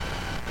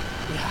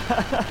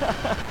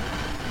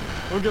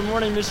Well, good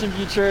morning, Mission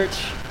View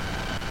Church.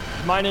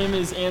 My name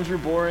is Andrew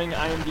Boring.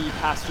 I am the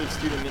pastor of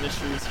student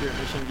ministries here at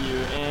Mission View.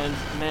 And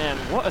man,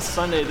 what a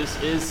Sunday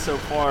this is so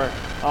far.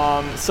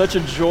 Such a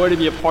joy to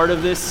be a part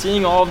of this,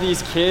 seeing all of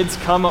these kids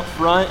come up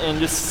front and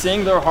just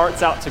sing their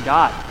hearts out to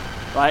God,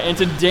 right? And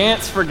to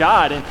dance for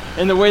God.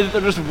 And the way that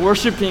they're just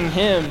worshiping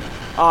Him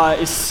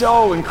is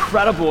so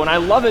incredible. And I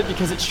love it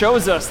because it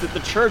shows us that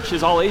the church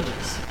is all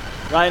ages,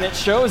 right? And it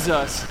shows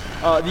us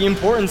the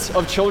importance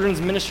of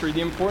children's ministry,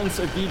 the importance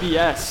of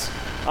VBS.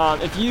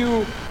 If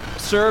you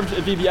served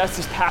at VBS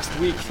this past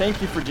week,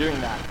 thank you for doing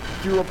that.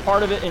 If you were a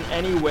part of it in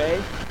any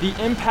way, the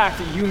impact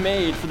that you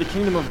made for the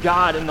kingdom of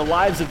God in the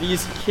lives of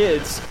these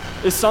kids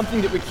is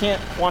something that we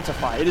can't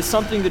quantify. It is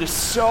something that is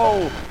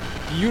so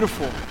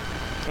beautiful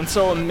and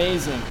so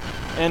amazing.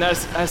 And as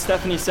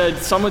Stephanie said,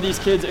 some of these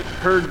kids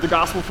heard the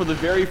gospel for the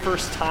very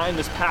first time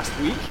this past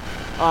week,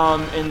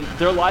 and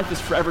their life is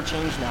forever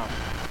changed now.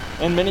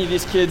 And many of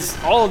these kids,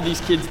 all of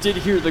these kids did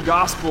hear the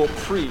gospel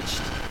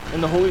preached,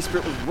 and the Holy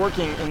Spirit was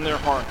working in their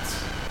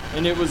hearts.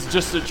 And it was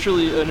just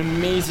truly an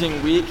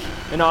amazing week,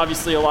 and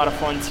obviously a lot of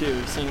fun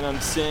too, seeing them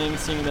sing,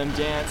 seeing them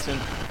dance, and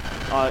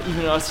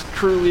even us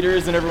crew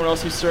leaders and everyone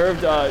else who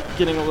served,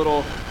 getting a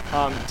little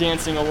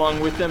dancing along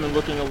with them and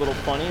looking a little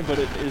funny, but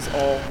it is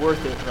all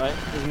worth it, right?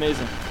 It was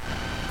amazing.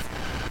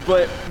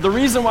 But the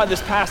reason why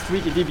this past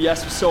week at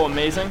VBS was so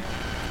amazing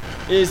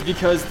is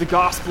because the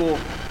gospel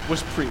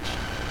was preached.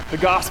 The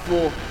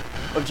gospel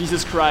of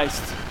Jesus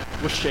Christ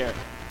was shared.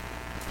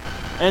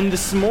 And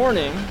this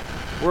morning,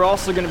 we're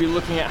also going to be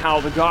looking at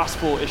how the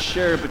gospel is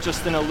shared, but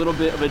just in a little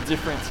bit of a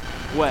different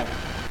way.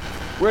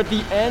 We're at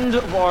the end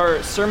of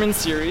our sermon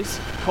series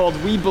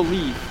called We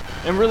Believe.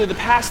 And really the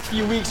past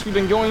few weeks, we've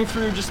been going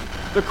through just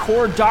the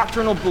core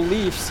doctrinal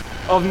beliefs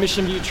of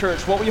Mission View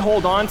Church, what we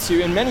hold on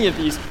to, and many of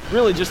these,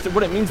 really just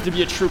what it means to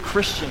be a true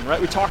Christian, right?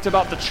 We talked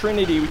about the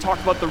Trinity, we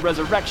talked about the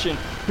resurrection,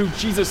 who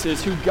Jesus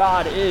is, who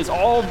God is,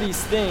 all of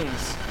these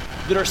things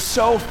that are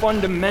so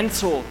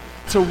fundamental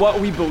to what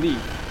we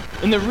believe,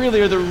 and that really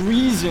are the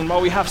reason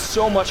why we have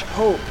so much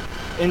hope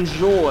and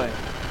joy.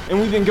 And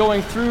we've been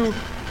going through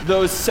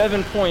those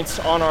 7 points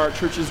on our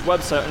church's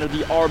website under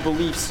the Our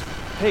Beliefs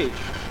page.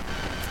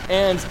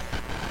 And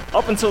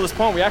up until this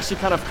point, we actually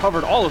kind of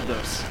covered all of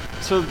those.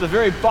 So at the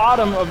very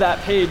bottom of that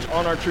page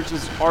on our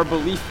church's Our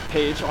Belief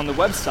page on the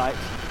website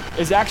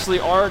is actually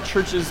our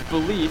church's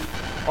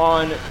belief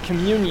on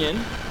communion,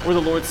 or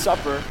the Lord's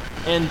Supper,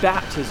 and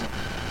baptism.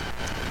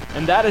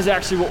 And that is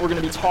actually what we're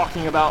going to be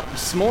talking about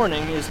this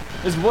morning, is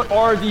what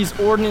are these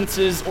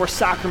ordinances or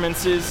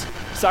sacraments.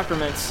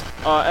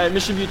 At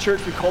Mission View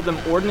Church, we call them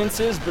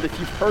ordinances, but if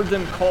you've heard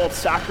them called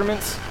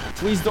sacraments,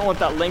 please don't let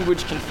that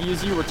language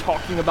confuse you. We're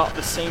talking about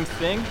the same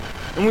thing.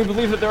 And we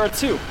believe that there are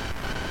two,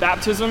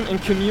 baptism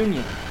and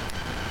communion,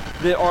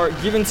 that are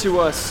given to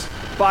us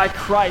by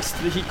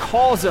Christ, that He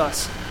calls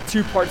us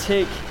to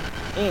partake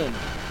in.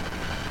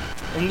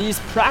 And these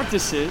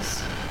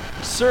practices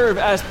serve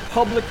as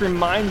public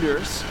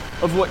reminders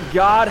of what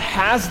God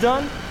has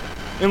done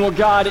and what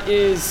God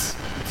is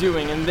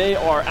doing, and they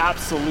are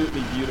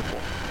absolutely beautiful,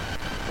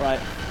 right?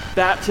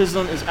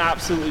 Baptism is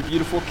absolutely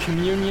beautiful.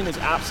 Communion is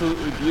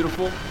absolutely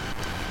beautiful.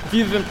 If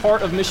you've been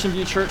part of Mission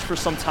View Church for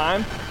some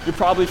time, you're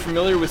probably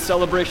familiar with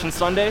Celebration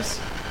Sundays,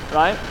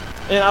 right?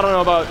 And I don't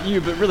know about you,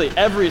 but really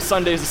every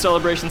Sunday is a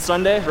Celebration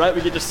Sunday, right?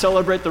 We get to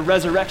celebrate the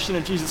resurrection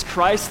of Jesus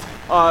Christ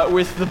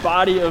with the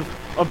body of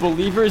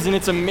believers, and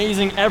it's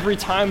amazing every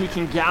time we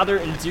can gather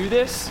and do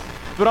this.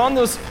 But on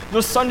those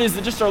Sundays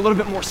that just are a little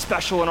bit more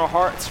special in our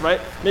hearts, right?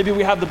 Maybe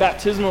we have the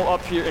baptismal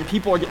up here and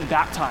people are getting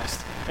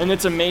baptized, and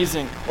it's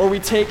amazing. Or we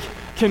take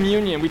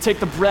communion, we take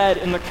the bread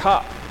and the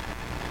cup.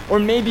 Or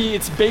maybe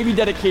it's baby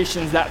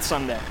dedications that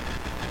Sunday,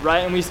 right?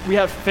 And we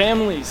have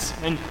families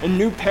and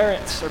new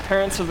parents or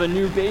parents of a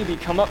new baby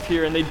come up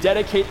here and they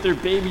dedicate their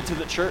baby to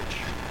the church,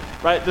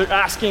 right? They're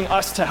asking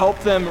us to help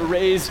them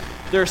raise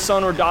their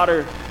son or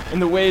daughter in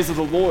the ways of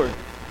the Lord.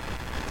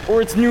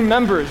 Or it's new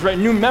members, right?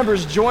 New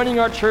members joining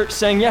our church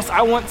saying, yes,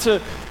 I want to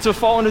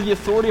fall under the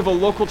authority of a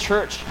local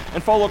church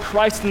and follow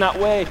Christ in that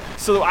way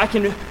so that I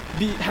can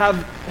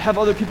have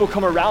other people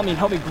come around me and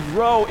help me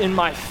grow in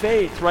my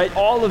faith, right?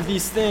 All of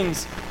these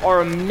things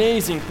are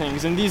amazing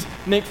things, and these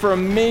make for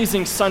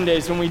amazing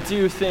Sundays when we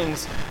do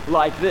things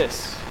like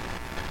this.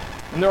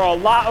 And there are a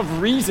lot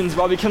of reasons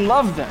why we can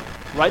love them,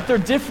 right? They're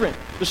different.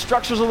 The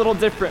structure's a little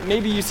different.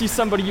 Maybe you see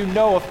somebody you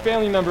know, a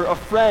family member, a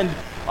friend,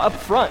 up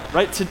front,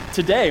 right?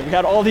 Today, we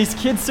had all these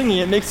kids singing.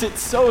 It makes it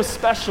so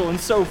special and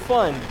so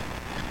fun.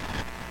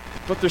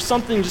 But there's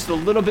something just a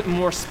little bit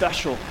more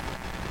special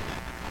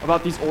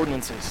about these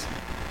ordinances.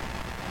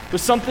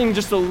 There's something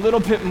just a little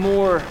bit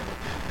more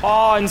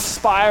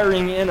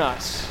awe-inspiring in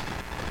us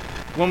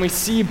when we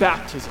see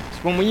baptisms,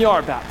 when we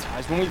are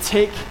baptized, when we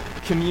take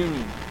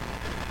communion.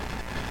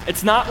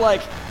 It's not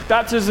like,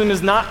 baptism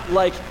is not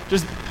like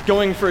just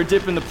going for a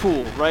dip in the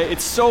pool, right?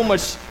 It's so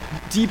much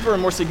deeper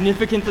and more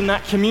significant than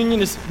that. Communion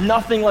is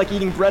nothing like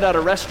eating bread at a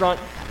restaurant.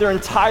 They're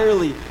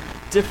entirely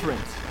different.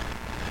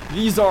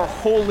 These are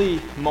holy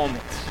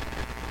moments.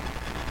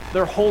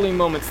 They're holy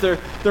moments. They're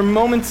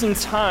moments in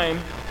time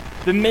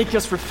that make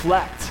us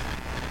reflect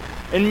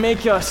and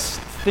make us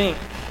think.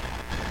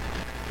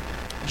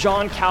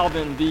 John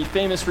Calvin, the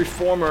famous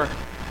reformer,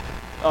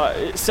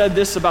 said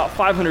this about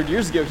 500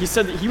 years ago. He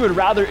said that he would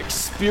rather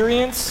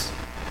experience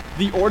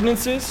the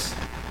ordinances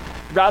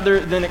rather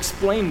than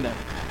explain them.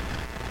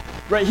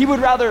 Right? He would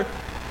rather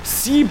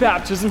see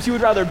baptisms. He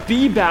would rather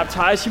be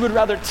baptized. He would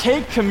rather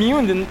take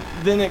communion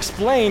than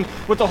explain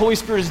what the Holy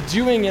Spirit is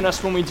doing in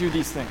us when we do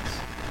these things.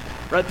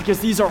 Right? Because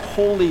these are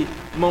holy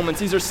moments.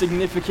 These are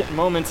significant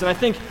moments. And I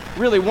think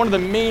really one of the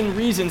main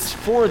reasons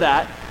for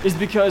that is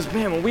because,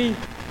 man,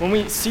 when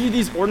we see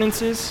these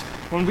ordinances,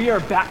 when we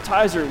are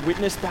baptized or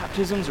witness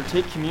baptisms or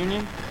take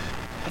communion,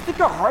 I think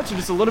our hearts are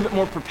just a little bit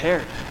more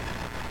prepared.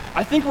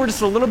 I think we're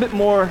just a little bit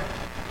more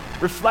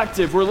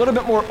reflective. We're a little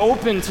bit more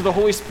open to the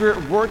Holy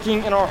Spirit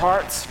working in our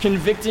hearts,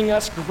 convicting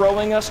us,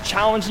 growing us,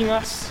 challenging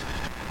us.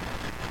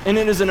 And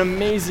it is an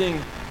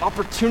amazing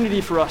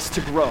opportunity for us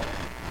to grow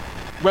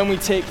when we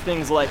take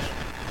things like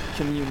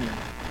communion.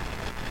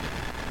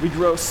 We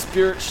grow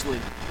spiritually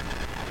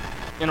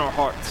in our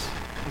hearts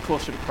and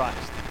closer to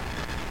Christ.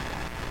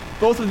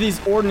 Both of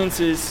these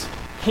ordinances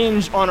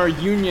hinge on our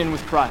union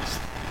with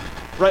Christ.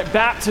 Right?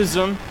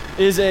 Baptism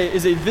is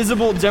a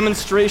visible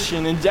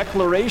demonstration and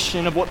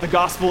declaration of what the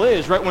gospel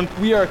is, right? When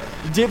we are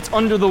dipped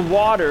under the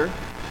water,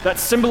 that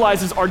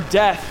symbolizes our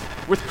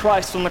death with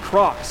Christ on the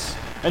cross.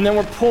 And then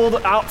we're pulled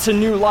out to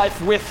new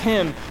life with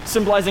him,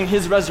 symbolizing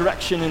his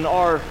resurrection and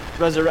our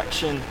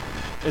resurrection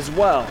as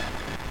well.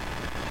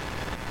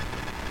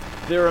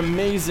 They're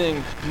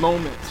amazing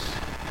moments,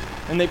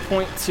 and they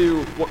point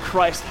to what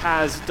Christ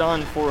has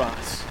done for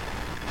us.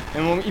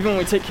 And even when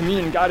we take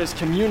communion, God is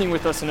communing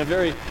with us in a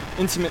very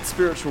intimate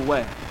spiritual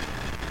way.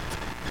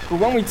 But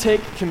when we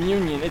take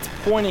communion, it's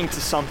pointing to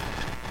something,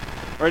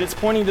 right? It's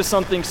pointing to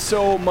something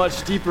so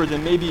much deeper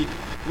than maybe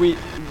we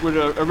would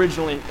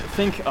originally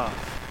think of.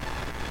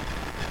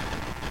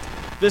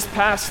 This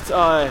past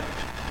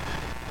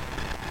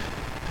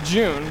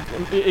June,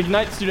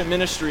 Ignite Student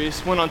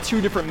Ministries went on 2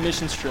 different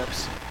mission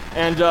trips.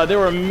 And they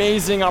were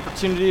amazing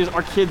opportunities.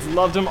 Our kids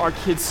loved them. Our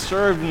kids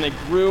served and they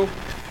grew.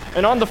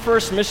 And on the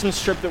first mission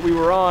trip that we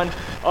were on,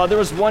 there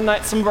was one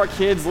night some of our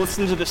kids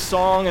listened to this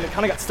song and it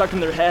kind of got stuck in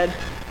their head.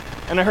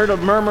 And I heard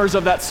murmurs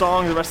of that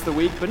song the rest of the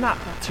week, but not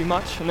too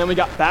much. And then we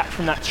got back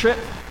from that trip.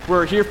 We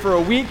were here for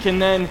a week,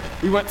 and then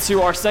we went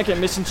to our second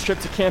mission trip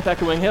to Camp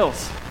Echoing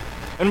Hills.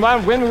 And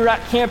when we were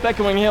at Camp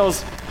Echoing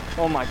Hills,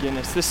 oh my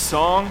goodness, this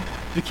song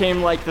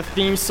became like the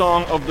theme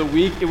song of the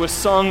week. It was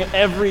sung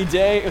every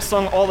day. It was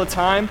sung all the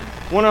time.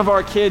 One of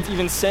our kids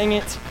even sang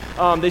it.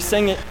 They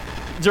sang it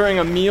during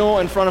a meal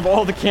in front of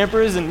all the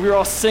campers, and we were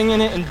all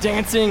singing it and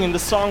dancing, and the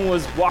song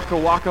was Waka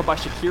Waka by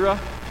Shakira.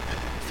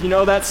 If you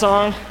know that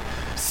song,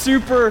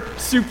 super,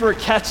 super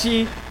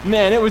catchy.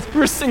 Man, we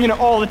were singing it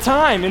all the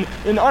time,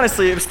 and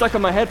honestly, it was stuck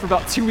in my head for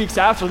about 2 weeks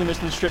after the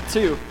mission trip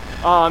too.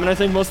 And I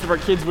think most of our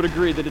kids would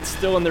agree that it's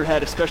still in their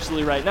head,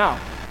 especially right now.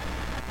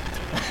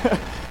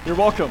 You're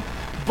welcome.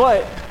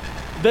 But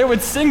they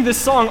would sing this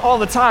song all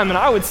the time, and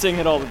I would sing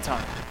it all the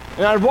time.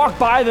 And I'd walk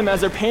by them as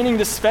they're painting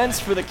this fence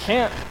for the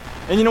camp.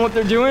 And you know what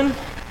they're doing?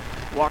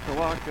 Waka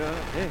waka,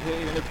 hey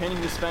hey, and they're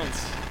painting this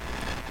fence.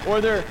 Or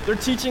they're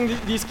teaching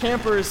these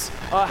campers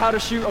how to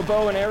shoot a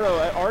bow and arrow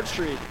at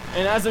archery.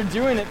 And as they're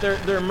doing it,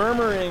 they're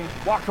murmuring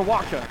waka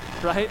waka,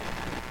 right?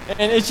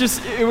 And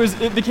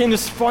it became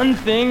this fun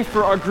thing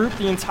for our group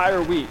the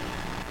entire week.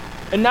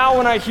 And now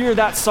when I hear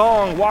that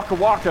song, Waka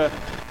Waka,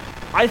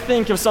 I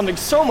think of something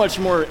so much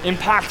more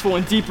impactful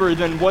and deeper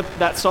than what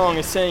that song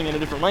is saying in a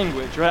different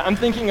language, right? I'm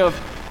thinking of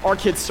our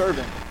kids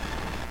serving.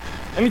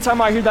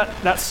 Anytime I hear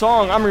that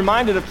song, I'm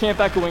reminded of Camp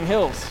Echoing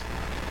Hills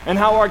and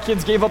how our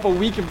kids gave up a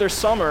week of their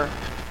summer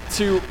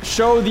to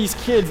show these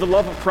kids the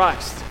love of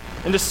Christ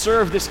and to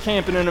serve this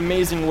camp in an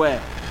amazing way.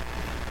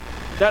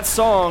 That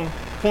song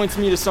points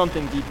me to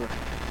something deeper.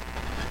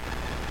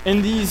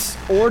 And these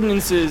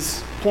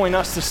ordinances point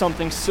us to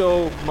something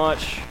so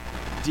much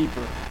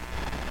deeper.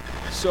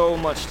 So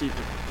much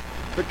deeper.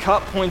 The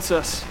cup points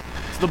us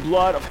to the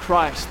blood of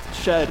Christ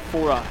shed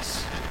for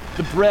us.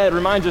 The bread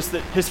reminds us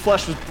that his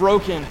flesh was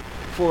broken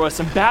for us,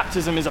 and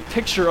baptism is a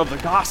picture of the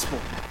gospel.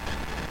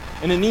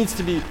 And it needs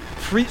to be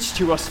preached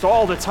to us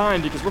all the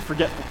time because we're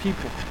forgetful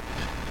people.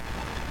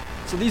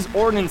 So these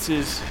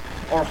ordinances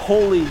are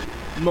holy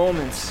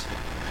moments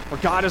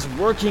where God is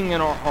working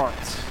in our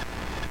hearts,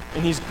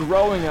 and he's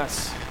growing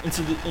us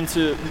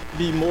into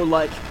be more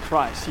like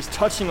Christ. He's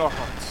touching our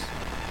hearts.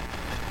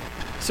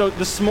 So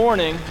this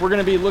morning, we're going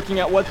to be looking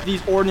at what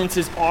these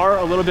ordinances are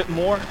a little bit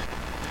more,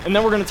 and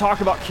then we're going to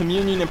talk about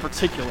communion in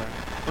particular.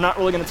 We're not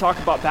really going to talk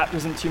about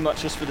baptism too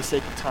much just for the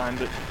sake of time,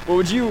 but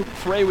would you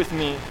pray with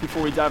me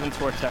before we dive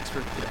into our text for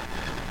today?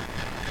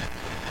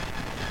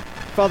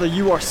 Father,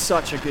 you are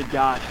such a good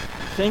God.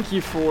 Thank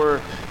you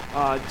for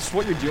just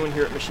what you're doing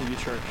here at Mission View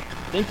Church.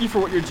 Thank you for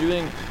what you're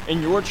doing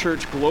in your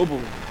church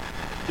globally.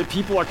 That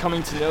people are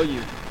coming to know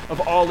you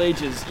of all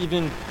ages,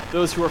 even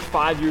those who are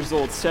 5 years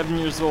old, 7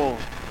 years old,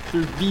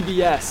 through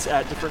VBS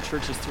at different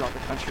churches throughout the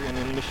country and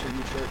in Mission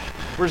View Church.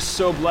 We're just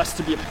so blessed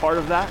to be a part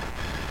of that.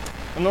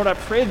 And Lord, I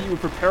pray that you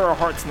would prepare our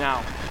hearts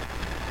now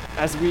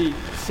as we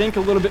think a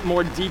little bit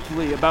more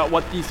deeply about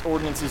what these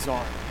ordinances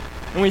are.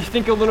 And we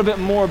think a little bit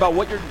more about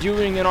what you're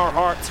doing in our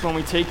hearts when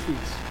we take these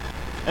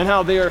and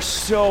how they are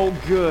so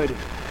good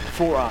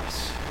for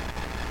us.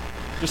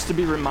 Just to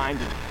be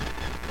reminded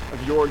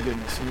of your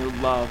goodness and your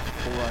love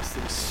for us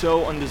that is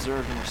so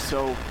undeserved and we're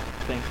so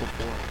thankful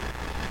for.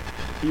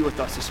 Be with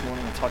us this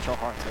morning and touch our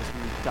hearts as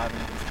we dive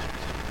into these things.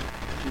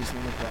 In Jesus'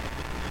 name we pray.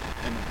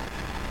 Amen.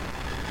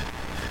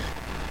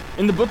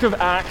 In the book of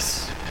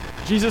Acts,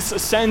 Jesus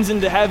ascends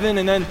into heaven,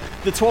 and then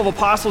the 12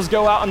 apostles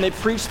go out and they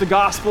preach the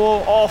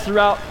gospel all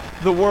throughout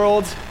the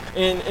world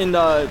in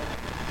the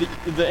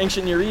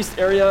ancient Near East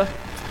area.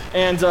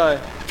 And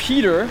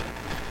Peter,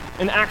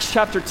 in Acts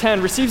chapter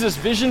 10, receives this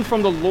vision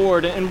from the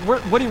Lord, and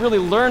what he really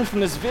learned from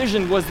this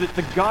vision was that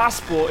the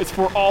gospel is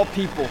for all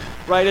people,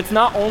 right? It's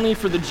not only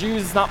for the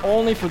Jews, it's not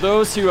only for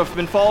those who have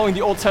been following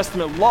the Old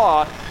Testament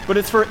law, but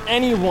it's for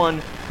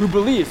anyone who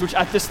believes, which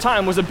at this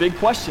time was a big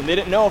question. They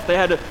didn't know if they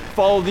had to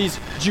follow these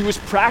Jewish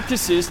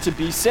practices to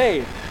be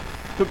saved.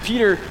 But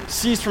Peter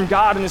sees from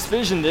God in this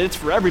vision that it's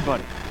for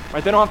everybody,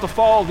 right? They don't have to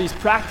follow these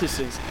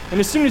practices. And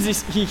as soon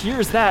as he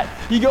hears that,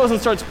 he goes and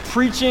starts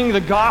preaching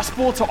the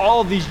gospel to all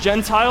of these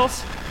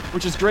Gentiles,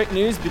 which is great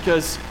news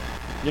because,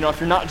 if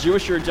you're not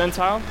Jewish, you're a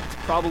Gentile. It's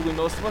probably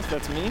most of us.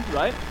 That's me,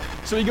 right?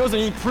 So he goes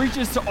and he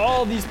preaches to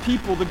all of these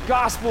people the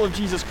gospel of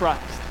Jesus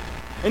Christ.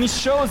 And he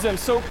shows them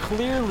so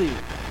clearly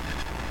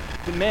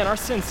that, man, our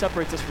sin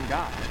separates us from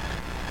God.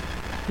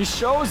 He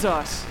shows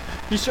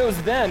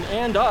them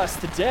and us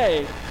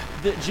today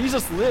that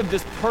Jesus lived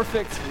this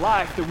perfect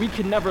life that we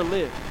could never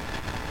live.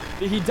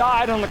 That he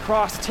died on the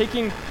cross,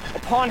 taking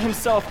upon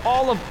himself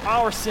all of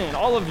our sin,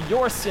 all of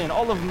your sin,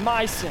 all of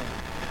my sin,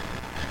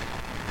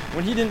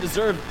 when he didn't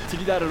deserve to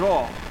do that at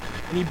all.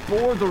 And he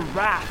bore the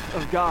wrath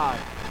of God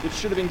that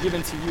should have been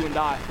given to you and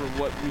I for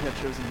what we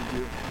have chosen to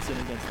do and sin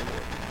against the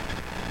Lord.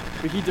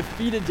 But he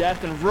defeated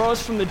death and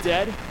rose from the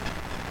dead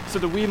so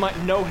that we might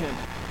know him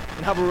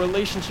and have a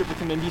relationship with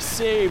him and be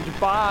saved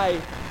by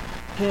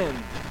him.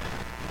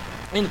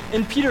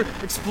 And Peter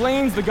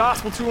explains the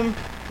gospel to him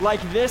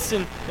like this,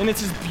 and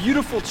it's this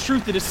beautiful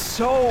truth that is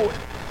so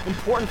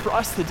important for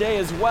us today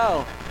as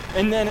well.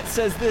 And then it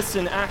says this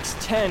in Acts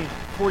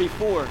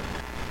 10:44.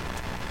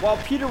 While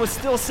Peter was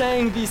still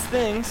saying these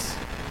things,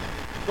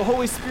 the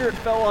Holy Spirit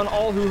fell on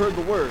all who heard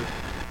the word.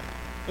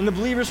 And the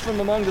believers from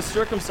among the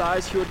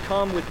circumcised who had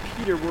come with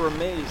Peter were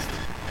amazed,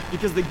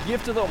 because the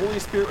gift of the Holy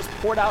Spirit was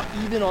poured out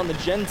even on the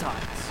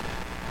Gentiles.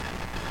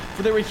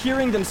 For they were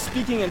hearing them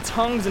speaking in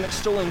tongues and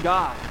extolling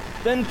God.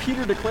 Then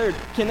Peter declared,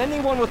 "Can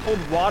anyone withhold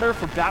water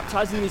for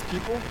baptizing these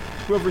people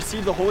who have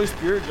received the Holy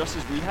Spirit just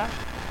as we have?"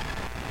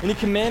 And he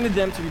commanded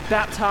them to be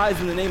baptized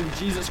in the name of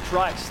Jesus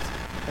Christ.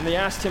 And they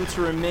asked him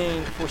to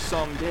remain for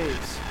some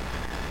days.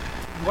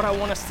 What I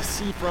want us to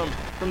see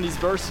from these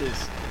verses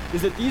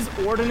is that these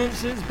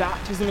ordinances,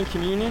 baptism and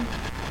communion,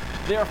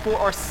 they are for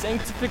our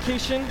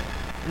sanctification,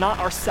 not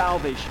our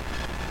salvation.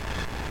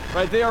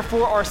 Right? They are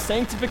for our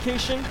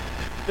sanctification.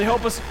 They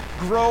help us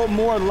grow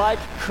more like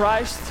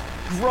Christ,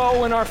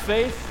 grow in our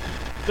faith.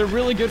 They're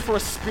really good for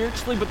us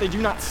spiritually, but they do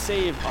not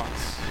save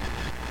us.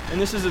 And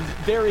this is a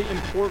very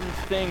important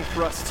thing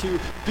for us to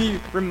be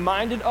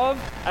reminded of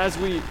as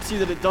we see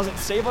that it doesn't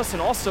save us,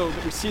 and also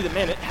that we see that,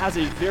 man, it has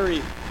a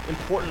very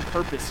important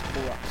purpose for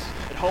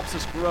us. It helps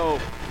us grow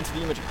into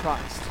the image of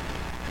Christ.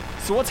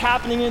 So what's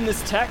happening in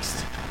this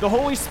text? The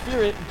Holy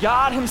Spirit,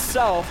 God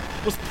himself,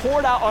 was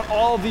poured out on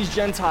all of these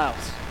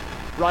Gentiles,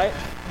 right?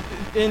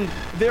 And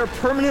they're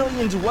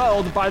permanently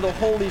indwelled by the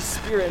Holy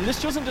Spirit. And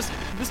this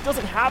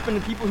doesn't happen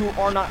to people who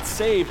are not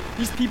saved.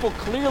 These people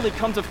clearly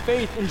come to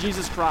faith in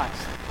Jesus Christ.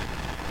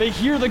 They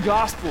hear the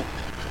gospel.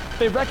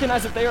 They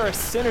recognize that they are a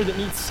sinner that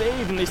needs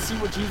saved, and they see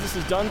what Jesus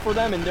has done for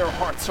them, and their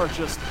hearts are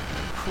just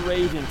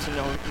craving to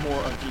know more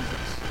of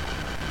Jesus.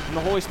 And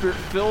the Holy Spirit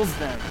fills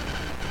them,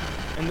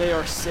 and they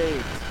are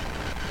saved.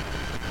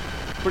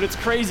 But it's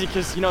crazy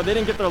because, they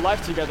didn't get their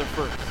life together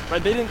first,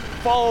 right? They didn't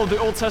follow the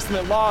Old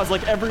Testament laws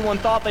like everyone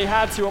thought they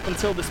had to up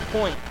until this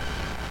point.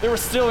 They were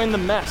still in the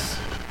mess.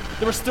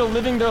 They were still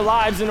living their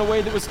lives in a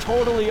way that was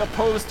totally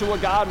opposed to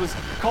what God was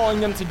calling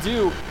them to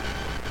do.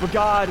 But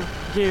God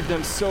gave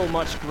them so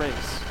much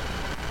grace.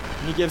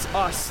 And he gives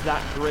us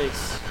that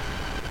grace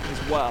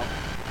as well.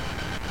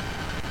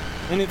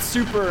 And it's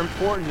super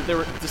important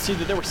to see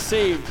that they were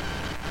saved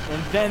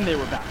and then they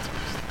were baptized.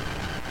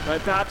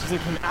 Right? Baptism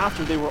came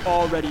after they were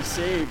already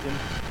saved. And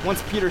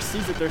once Peter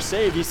sees that they're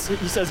saved, he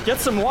says, get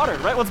some water,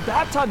 right? Let's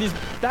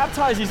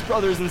baptize these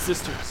brothers and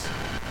sisters.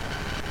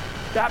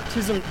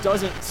 Baptism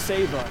doesn't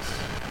save us,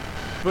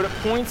 but it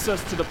points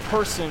us to the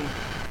person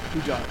who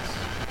does.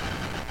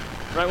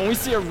 Right? When we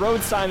see a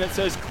road sign that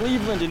says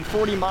Cleveland in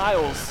 40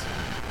 miles,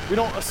 we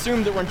don't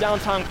assume that we're in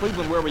downtown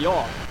Cleveland where we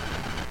are.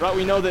 Right?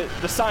 We know that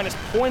the sign is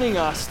pointing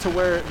us to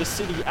where the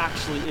city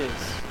actually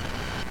is.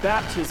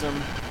 Baptism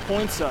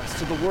points us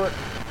to the work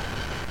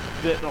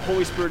that the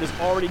Holy Spirit has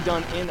already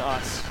done in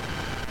us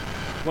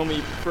when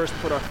we first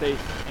put our faith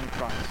in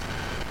Christ.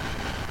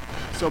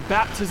 So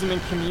baptism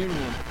and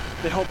communion,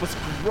 they help us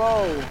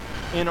grow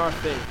in our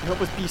faith. They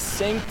help us be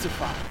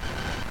sanctified.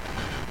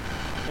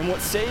 And what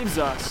saves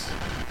us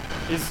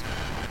is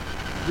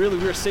really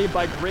we are saved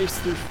by grace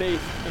through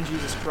faith in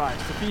Jesus Christ.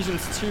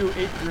 Ephesians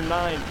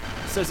 2:8-9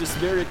 says this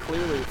very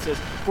clearly. It says,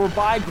 "For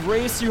by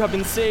grace you have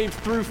been saved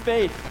through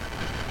faith.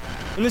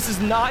 And this is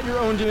not your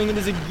own doing. It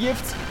is a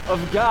gift of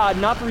God,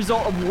 not the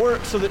result of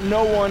work, so that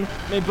no one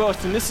may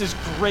boast." And this is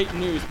great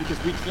news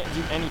because we can't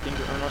do anything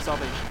to earn our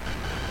salvation.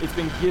 It's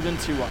been given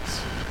to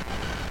us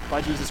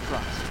by Jesus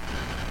Christ.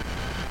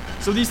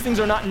 So these things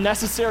are not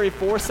necessary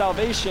for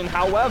salvation.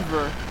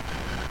 However,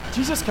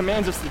 Jesus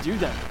commands us to do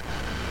them,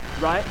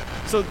 right?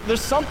 So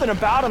there's something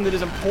about them that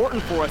is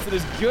important for us, that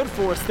is good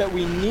for us, that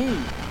we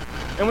need.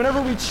 And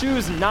whenever we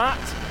choose not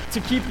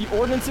to keep the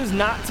ordinances,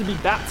 not to be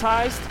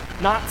baptized,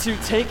 not to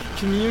take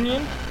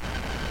communion,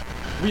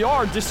 we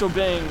are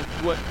disobeying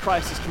what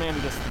Christ has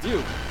commanded us to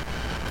do,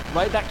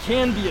 right? That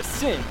can be a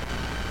sin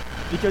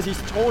because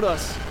he's told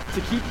us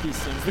to keep these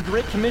things. The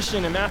Great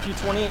Commission in Matthew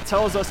 28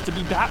 tells us to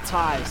be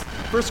baptized.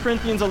 1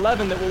 Corinthians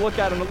 11, that we'll look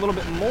at in a little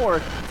bit more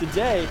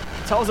today,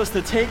 tells us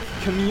to take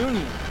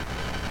communion.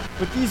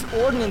 But these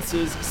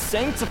ordinances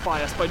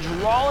sanctify us by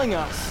drawing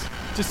us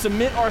to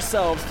submit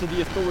ourselves to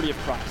the authority of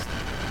Christ,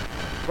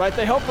 right?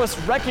 They help us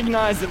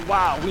recognize that,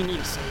 wow, we need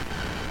a Savior.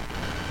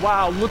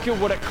 Wow, look at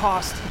what it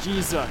cost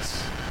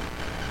Jesus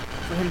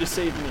for him to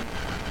save me.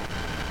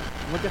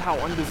 Look at how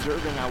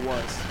undeserving I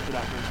was for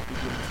that grace to be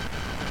given.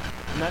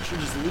 And that should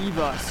just leave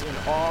us in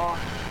awe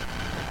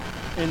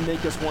and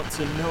make us want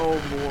to know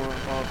more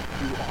of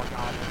who our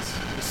God is,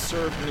 and to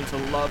serve him and to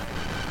love him.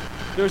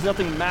 There's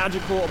nothing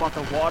magical about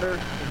the water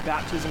in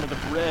baptism or the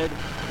bread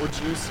or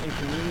juice in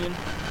communion.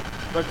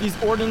 But these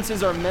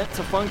ordinances are meant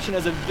to function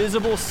as a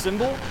visible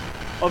symbol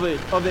of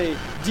a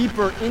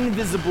deeper,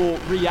 invisible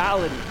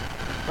reality.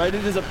 Right?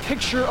 It is a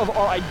picture of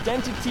our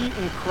identity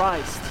in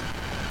Christ.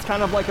 It's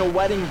kind of like a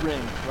wedding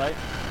ring, right?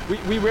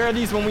 We wear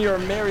these when we are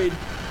married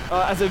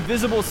as a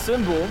visible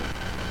symbol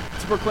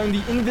to proclaim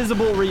the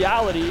invisible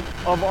reality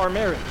of our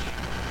marriage,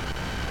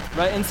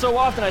 right? And so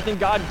often I think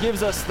God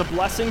gives us the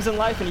blessings in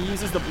life, and he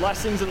uses the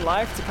blessings in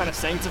life to kind of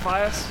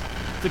sanctify us,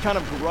 to kind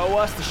of grow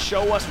us, to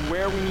show us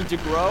where we need to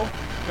grow.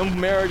 And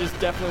marriage is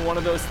definitely one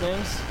of those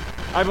things.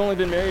 I've only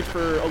been married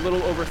for a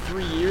little over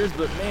 3 years,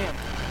 but man,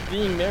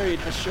 being married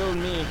has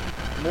shown me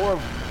more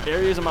of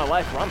areas of my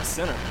life where I'm a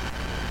sinner,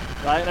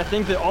 right? And I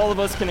think that all of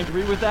us can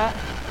agree with that.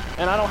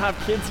 And I don't have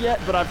kids yet,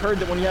 but I've heard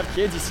that when you have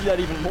kids, you see that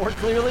even more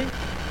clearly,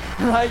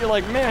 right? You're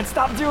like, man,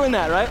 stop doing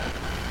that, right?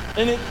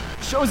 And it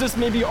shows us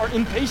maybe our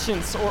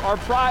impatience or our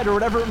pride or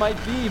whatever it might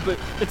be, but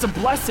it's a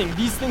blessing.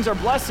 These things are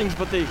blessings,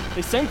 but they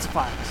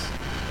sanctify us.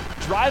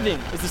 Driving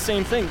is the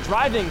same thing.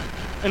 Driving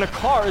in a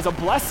car is a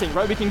blessing,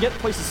 right? We can get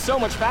places so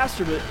much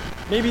faster, but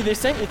maybe it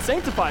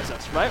sanctifies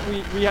us, right?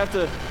 We have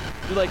to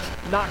like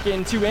not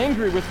getting too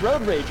angry with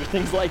road rage or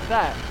things like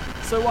that.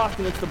 So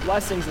often it's the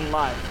blessings in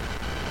life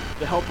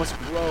that help us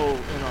grow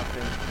in our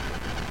faith.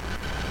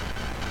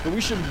 But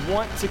we should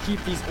want to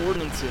keep these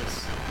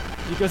ordinances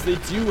because they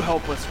do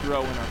help us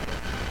grow in our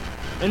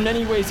faith. In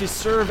many ways, they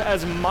serve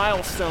as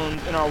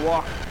milestones in our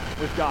walk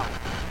with God.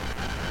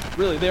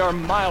 Really, they are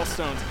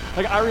milestones.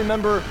 Like, I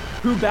remember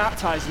who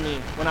baptized me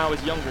when I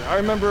was younger. I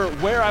remember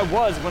where I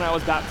was when I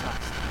was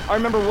baptized. I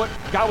remember what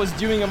God was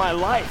doing in my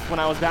life when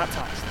I was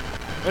baptized.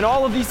 And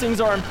all of these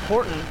things are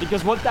important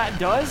because what that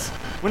does,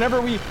 whenever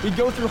we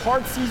go through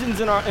hard seasons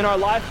in our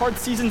life, hard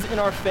seasons in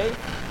our faith,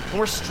 and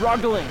we're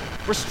struggling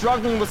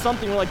with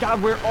something, we're like, God,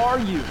 where are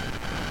you?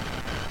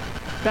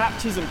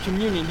 Baptism,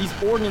 communion, these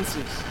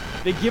ordinances,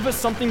 they give us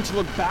something to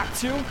look back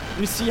to and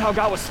to see how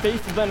God was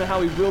faithful then and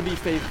how he will be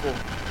faithful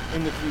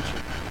in the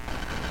future.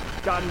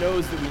 God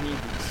knows that we need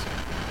these.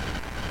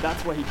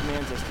 That's why he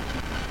commands us to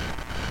keep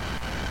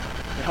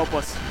them. They help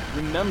us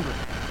remember,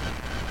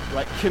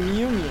 right?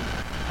 Communion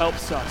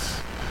helps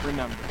us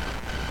remember.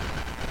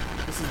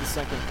 This is the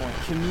second point.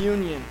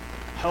 Communion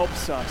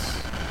helps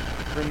us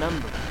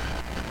remember.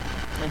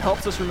 And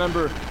helps us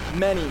remember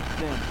many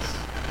things.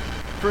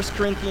 1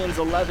 Corinthians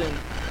 11,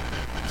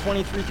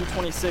 23 through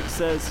 26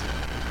 says,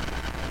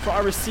 "For I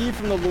received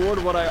from the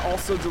Lord what I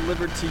also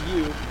delivered to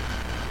you,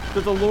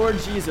 that the Lord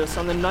Jesus,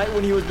 on the night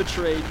when he was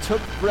betrayed,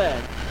 took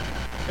bread,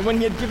 and when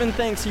he had given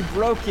thanks, he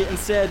broke it and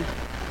said,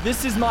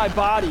 'This is my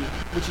body,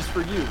 which is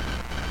for you.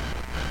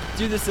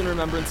 Do this in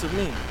remembrance of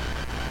me.'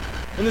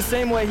 In the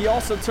same way, he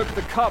also took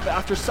the cup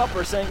after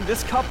supper, saying,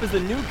 'This cup is the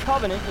new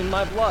covenant in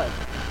my blood.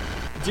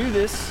 Do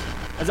this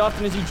as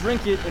often as you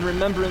drink it in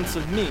remembrance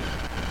of me.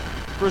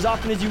 For as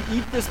often as you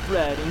eat this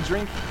bread and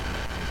drink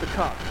the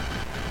cup,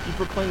 you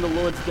proclaim the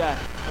Lord's death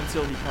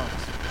until he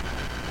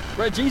comes.'"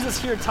 Right? Jesus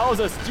here tells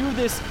us, do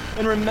this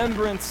in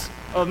remembrance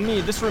of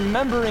me. This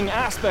remembering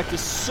aspect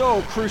is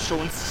so crucial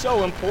and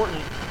so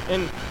important.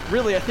 And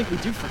really, I think we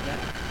do forget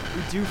it.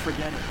 We do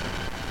forget it.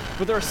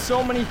 But there are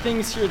so many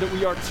things here that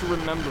we are to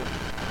remember.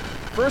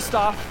 First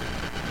off,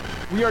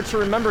 we are to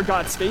remember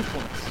God's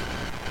faithfulness.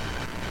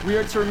 We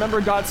are to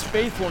remember God's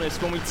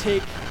faithfulness when we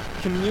take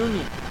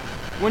communion.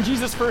 When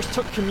Jesus first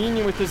took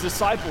communion with his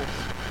disciples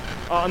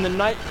on the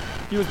night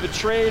he was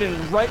betrayed and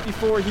right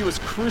before he was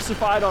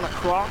crucified on a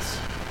cross,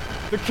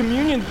 the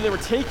communion that they were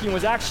taking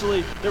was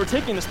actually, they were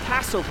taking this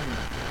Passover meal.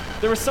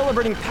 They were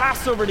celebrating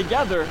Passover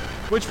together,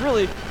 which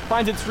really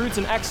finds its roots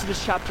in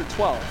Exodus chapter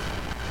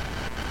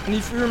 12. And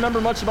if you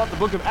remember much about the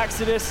book of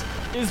Exodus,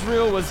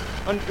 Israel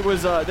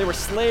they were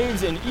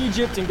slaves in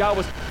Egypt, and God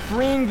was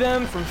freeing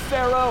them from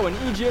Pharaoh in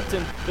Egypt,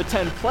 and the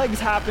 10 plagues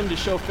happened to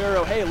show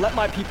Pharaoh, hey, let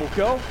my people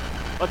go.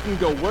 Let them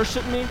go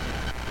worship me.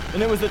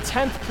 And it was the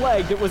 10th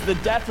plague that was the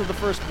death of the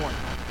firstborn.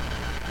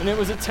 And it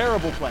was a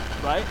terrible plague,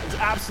 right? It was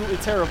absolutely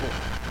terrible.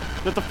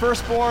 That the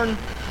firstborn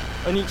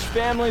in each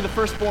family, the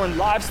firstborn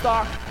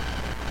livestock,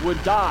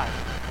 would die.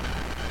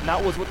 And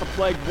that was what the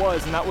plague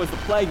was, and that was the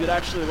plague that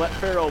actually let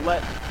Pharaoh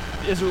let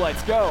the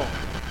Israelites go.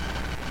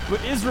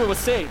 But Israel was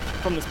saved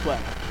from this plague.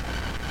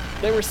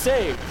 They were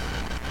saved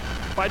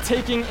by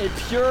taking a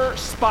pure,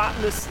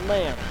 spotless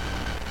lamb,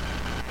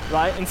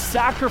 right? And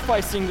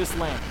sacrificing this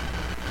lamb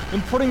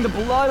and putting the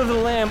blood of the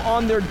lamb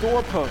on their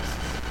doorposts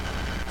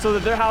so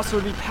that their house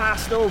would be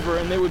passed over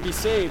and they would be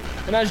saved.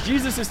 And as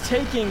Jesus is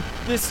taking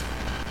this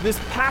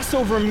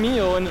Passover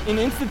meal and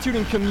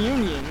instituting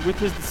communion with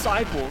his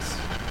disciples,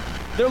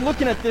 they're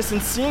looking at this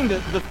and seeing the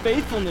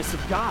faithfulness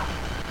of God.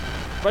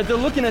 Right? They're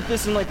looking at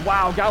this and like,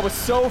 wow, God was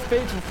so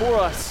faithful for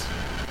us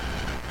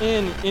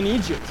in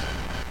Egypt.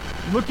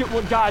 Look at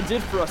what God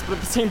did for us. But at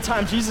the same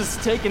time, Jesus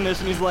is taking this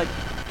and he's like,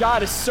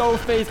 God is so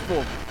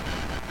faithful.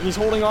 And he's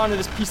holding on to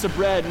this piece of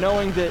bread,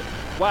 knowing that,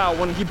 wow,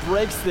 when he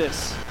breaks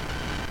this,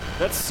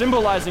 that's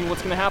symbolizing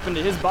what's going to happen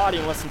to his body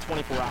in less than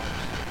 24 hours.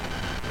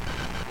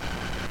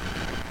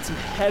 Some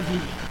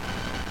heavy,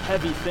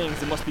 heavy things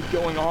that must be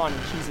going on in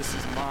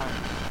Jesus' mind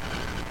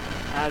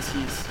as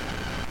he's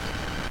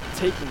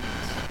taking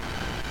this.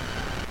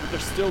 But they're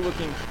still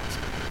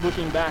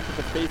looking back at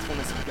the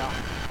faithfulness of God.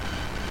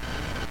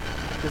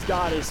 Because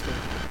God is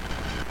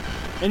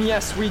faithful. And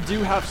yes, we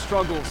do have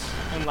struggles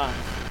in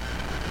life.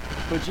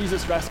 But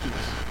Jesus rescues.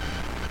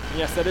 And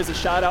yes, that is a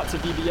shout out to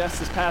VBS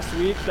this past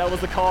week. That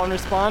was the call and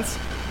response.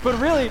 But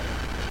really,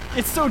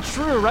 it's so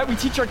true, right? We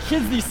teach our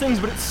kids these things,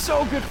 but it's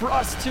so good for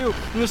us too.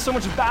 And there's so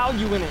much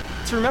value in it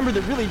to remember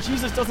that really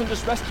Jesus doesn't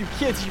just rescue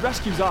kids, he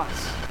rescues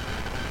us.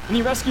 And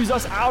he rescues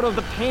us out of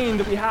the pain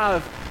that we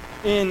have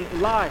in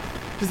life.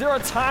 Because there are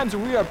times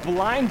where we are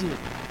blinded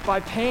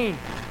by pain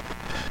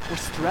or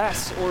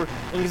stress or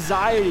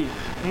anxiety,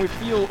 and we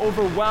feel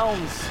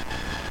overwhelmed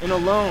and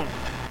alone.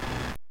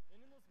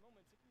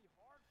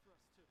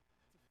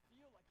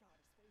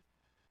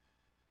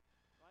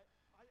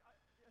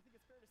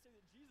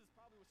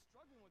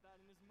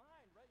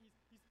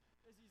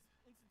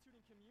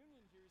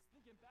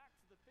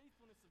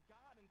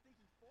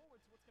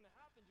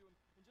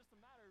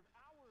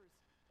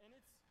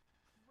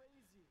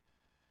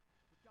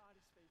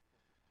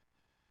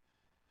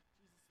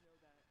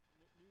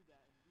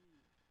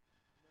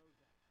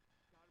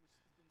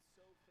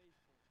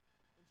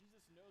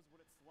 Knows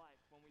what it's like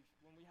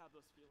when we have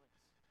those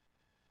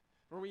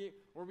feelings,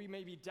 where we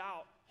maybe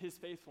doubt his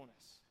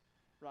faithfulness,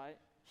 right?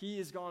 He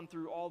has gone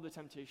through all the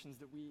temptations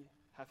that we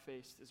have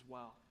faced as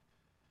well.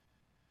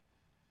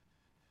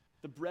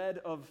 The bread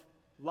of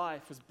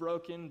life was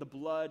broken, the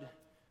blood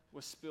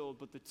was spilled,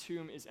 but the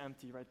tomb is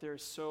empty, right? There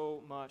is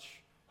so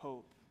much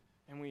hope.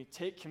 And we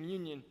take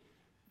communion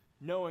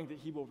knowing that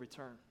he will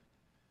return.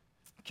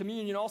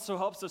 Communion also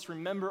helps us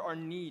remember our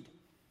need.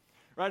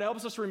 Right? It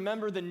helps us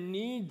remember the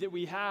need that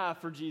we have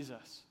for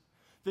Jesus.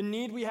 The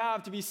need we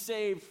have to be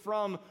saved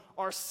from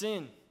our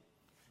sin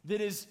that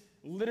is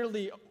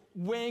literally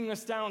weighing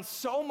us down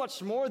so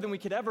much more than we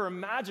could ever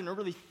imagine or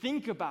really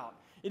think about.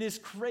 It is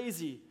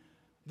crazy,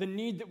 the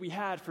need that we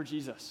had for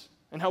Jesus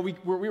and how we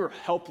were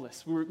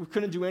helpless. We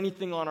couldn't do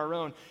anything on our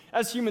own.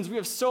 As humans, we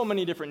have so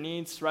many different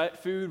needs, right?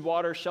 Food,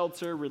 water,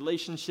 shelter,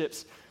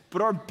 relationships.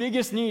 But our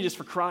biggest need is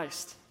for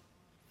Christ.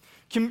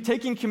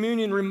 Taking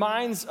communion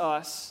reminds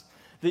us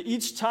that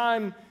each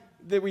time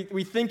that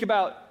we think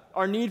about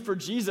our need for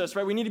Jesus,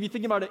 right, we need to be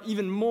thinking about it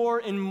even more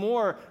and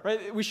more,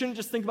 right? We shouldn't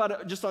just think about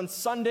it just on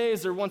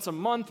Sundays or once a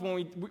month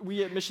when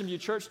we at Mission View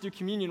Church do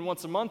communion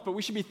once a month, but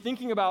we should be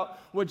thinking about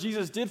what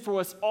Jesus did for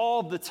us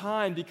all the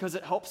time because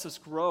it helps us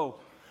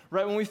grow,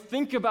 right? When we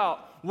think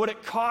about what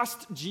it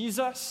cost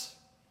Jesus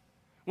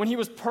when he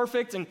was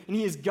perfect and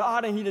he is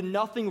God and he did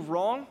nothing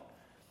wrong,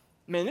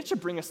 man, it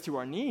should bring us to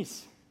our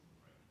knees.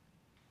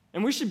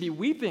 And we should be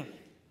weeping.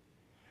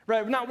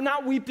 Right?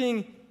 Not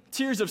weeping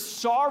tears of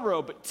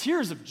sorrow, but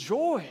tears of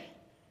joy.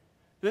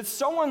 That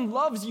someone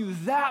loves you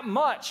that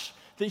much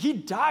that he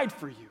died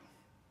for you.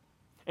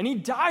 And he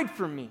died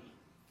for me.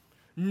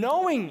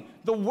 Knowing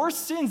the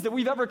worst sins that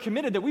we've ever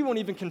committed that we won't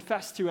even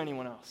confess to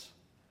anyone else.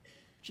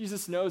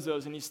 Jesus knows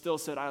those, and he still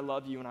said, I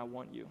love you and I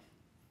want you.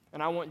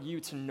 And I want you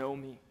to know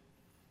me.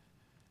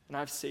 And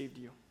I've saved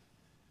you.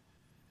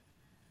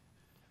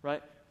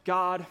 Right?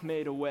 God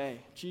made a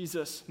way.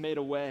 Jesus made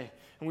a way.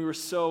 And we were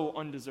so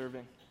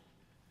undeserving.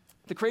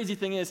 The crazy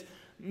thing is,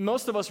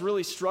 most of us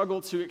really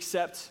struggle to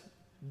accept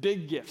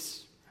big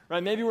gifts,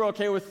 right? Maybe we're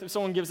okay with if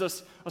someone gives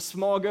us a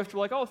small gift,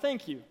 we're like, oh,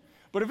 thank you.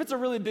 But if it's a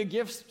really big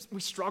gift,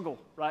 we struggle,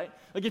 right?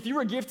 Like if you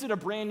were gifted a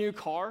brand new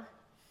car,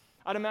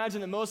 I'd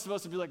imagine that most of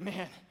us would be like,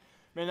 man,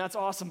 that's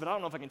awesome, but I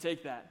don't know if I can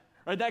take that.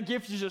 Right? That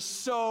gift is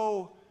just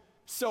so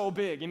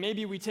big. And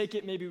maybe we take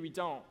it, maybe we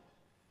don't.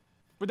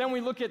 But then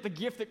we look at the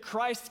gift that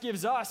Christ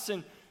gives us,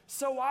 and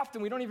so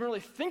often we don't even really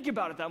think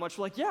about it that much.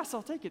 We're like, yes,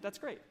 I'll take it. That's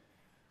great.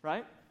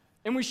 Right?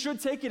 And we should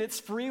take it. It's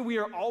free. We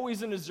are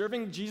always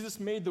undeserving. Jesus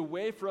made the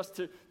way for us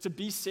to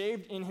be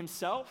saved in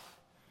himself.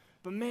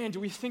 But man, do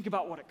we think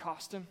about what it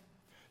cost him?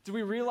 Do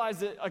we realize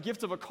that a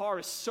gift of a car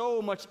is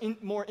so much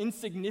more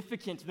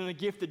insignificant than the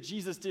gift that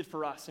Jesus did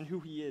for us and who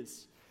he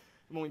is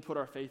when we put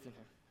our faith in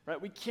him? Right?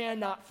 We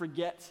cannot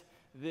forget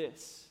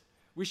this.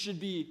 We should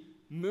be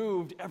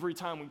moved every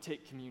time we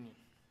take communion.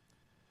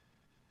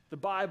 The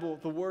Bible,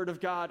 the Word of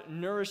God,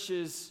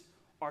 nourishes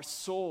our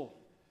soul.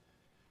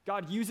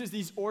 God uses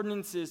these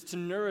ordinances to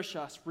nourish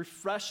us,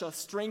 refresh us,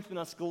 strengthen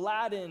us,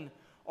 gladden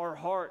our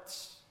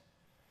hearts.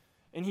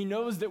 And he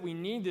knows that we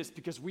need this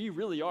because we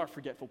really are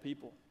forgetful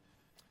people.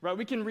 Right?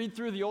 We can read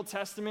through the Old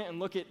Testament and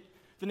look at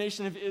the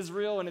nation of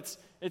Israel, and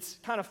it's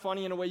kind of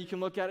funny in a way. You can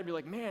look at it and be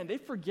like, man, they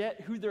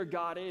forget who their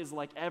God is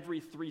like every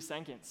 3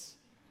 seconds.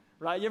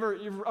 Right? You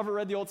ever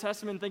read the Old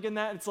Testament thinking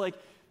that? It's like,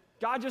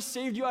 God just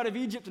saved you out of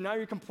Egypt, and now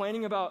you're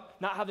complaining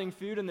about not having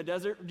food in the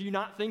desert. Do you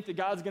not think that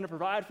God's going to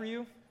provide for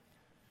you?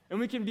 And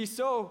we can be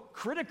so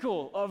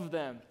critical of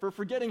them for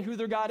forgetting who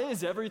their God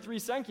is every 3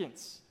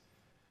 seconds.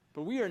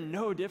 But we are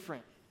no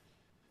different.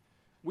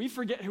 We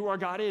forget who our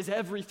God is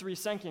every 3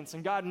 seconds,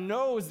 and God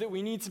knows that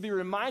we need to be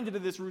reminded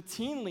of this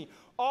routinely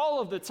all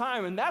of the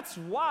time, and that's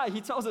why he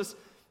tells us,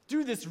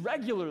 do this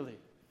regularly.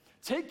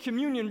 Take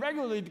communion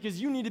regularly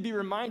because you need to be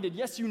reminded.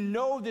 Yes, you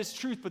know this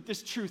truth, but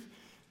this truth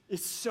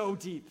is so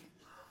deep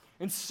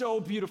and so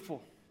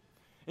beautiful,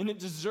 and it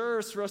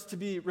deserves for us to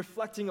be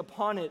reflecting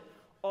upon it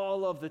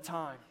all of the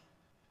time.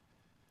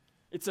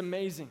 It's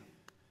amazing.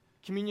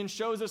 Communion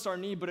shows us our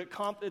need, but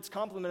it's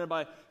complemented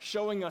by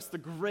showing us the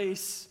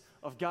grace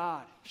of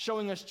God,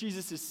 showing us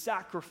Jesus'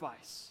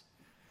 sacrifice,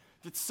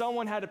 that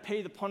someone had to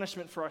pay the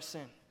punishment for our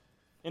sin.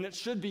 And it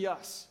should be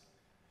us,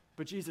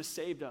 but Jesus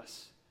saved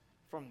us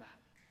from that.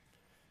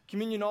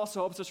 Communion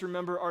also helps us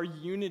remember our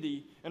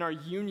unity and our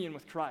union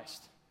with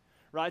Christ,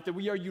 right? That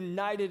we are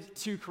united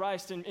to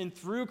Christ, and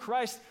through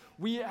Christ,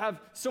 we have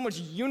so much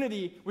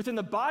unity within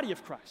the body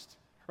of Christ,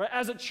 right?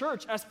 As a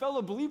church, as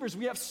fellow believers,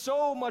 we have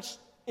so much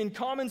in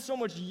common, so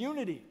much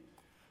unity.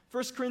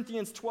 1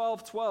 Corinthians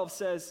 12:12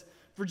 says,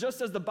 for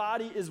just as the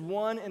body is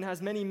one and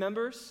has many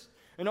members,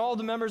 and all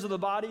the members of the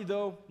body,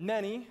 though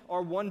many,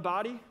 are one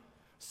body,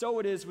 so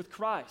it is with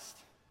Christ.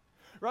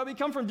 Right? We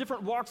come from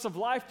different walks of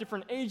life,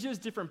 different ages,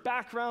 different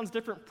backgrounds,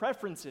 different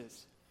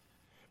preferences.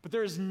 But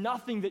there is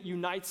nothing that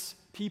unites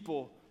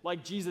people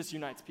like Jesus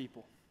unites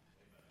people.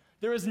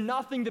 There is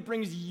nothing that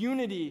brings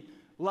unity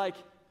like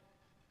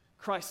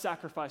Christ's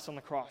sacrifice on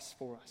the cross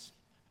for us.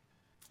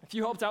 If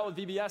you helped out with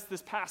VBS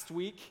this past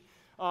week,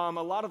 a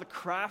lot of the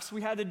crafts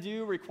we had to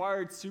do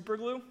required super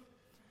glue.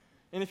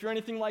 And if you're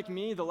anything like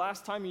me, the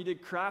last time you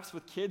did crafts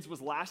with kids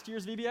was last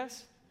year's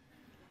VBS,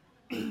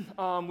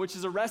 which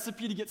is a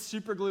recipe to get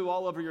super glue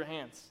all over your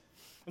hands.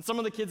 And some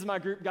of the kids in my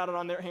group got it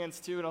on their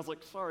hands too, and I was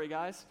like, sorry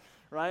guys,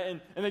 right?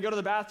 And they go to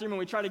the bathroom and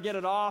we try to get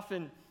it off,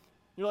 and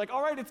you're like,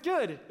 all right, it's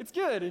good,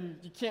 and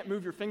you can't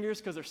move your fingers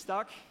because they're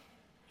stuck.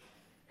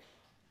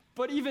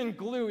 But even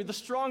glue, the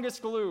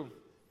strongest glue,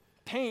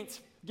 paint,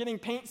 getting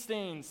paint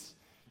stains,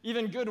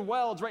 even good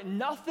welds, right?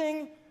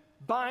 Nothing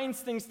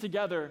binds things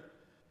together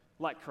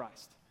like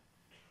Christ.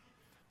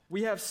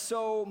 We have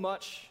so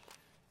much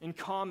in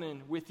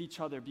common with each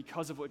other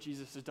because of what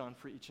Jesus has done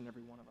for each and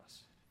every one of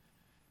us.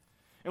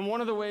 And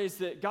one of the ways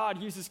that God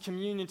uses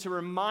communion to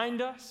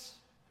remind us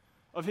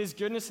of his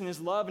goodness and his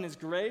love and his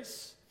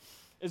grace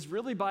is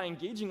really by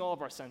engaging all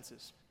of our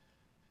senses.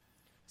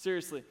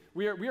 Seriously,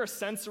 we are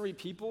sensory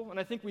people, and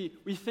I think we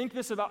think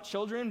this about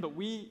children, but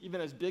we,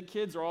 even as big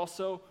kids, are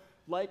also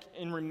like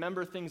and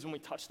remember things when we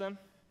touch them,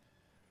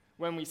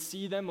 when we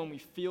see them, when we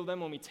feel them,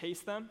 when we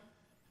taste them.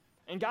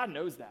 And God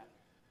knows that.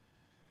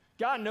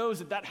 God knows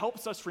that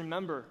helps us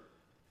remember.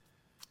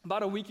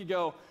 About a week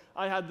ago,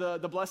 I had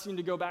the blessing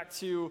to go back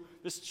to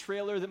this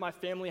trailer that my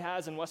family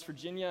has in West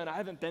Virginia, and I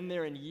haven't been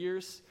there in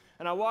years.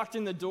 And I walked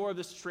in the door of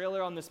this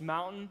trailer on this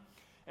mountain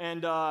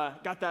and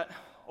got that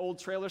old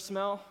trailer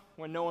smell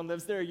when no one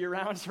lives there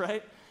year-round,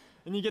 right?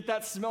 And you get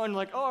that smell and you're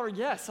like, oh,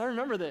 yes, I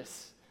remember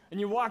this. And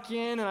you walk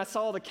in, and I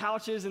saw all the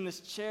couches and this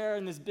chair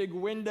and this big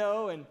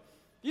window, and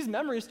these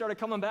memories started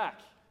coming back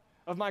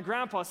of my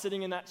grandpa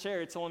sitting in that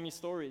chair telling me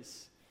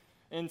stories,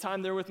 and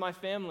time there with my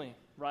family,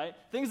 right?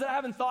 Things that I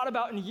haven't thought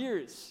about in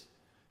years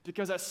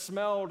because I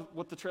smelled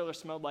what the trailer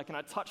smelled like, and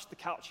I touched the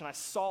couch, and I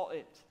saw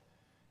it.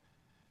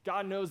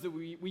 God knows that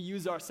we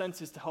use our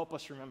senses to help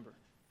us remember.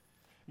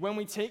 When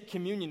we take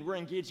communion, we're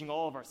engaging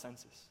all of our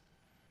senses.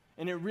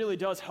 And it really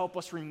does help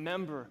us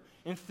remember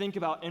and think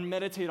about and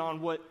meditate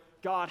on what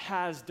God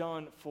has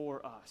done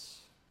for us.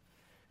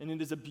 And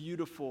it is a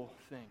beautiful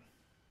thing.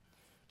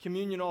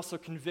 Communion also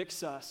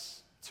convicts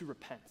us to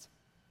repent.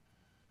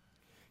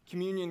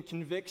 Communion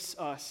convicts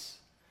us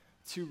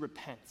to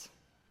repent.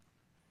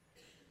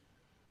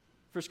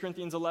 1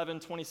 Corinthians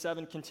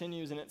 11:27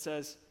 continues, and it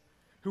says,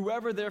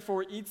 "Whoever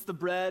therefore eats the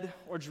bread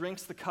or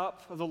drinks the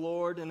cup of the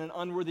Lord in an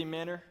unworthy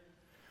manner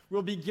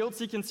will be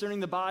guilty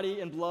concerning the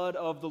body and blood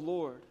of the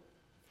Lord.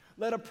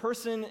 Let a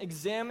person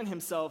examine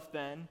himself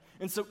then,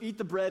 and so eat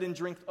the bread and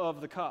drink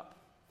of the cup.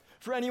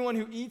 For anyone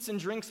who eats and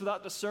drinks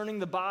without discerning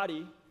the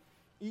body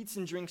eats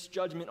and drinks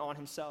judgment on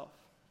himself.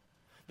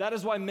 That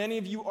is why many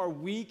of you are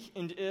weak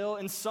and ill,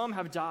 and some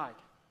have died.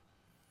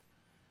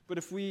 But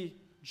if we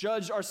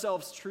judge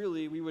ourselves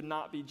truly, we would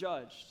not be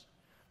judged.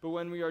 But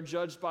when we are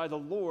judged by the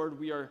Lord,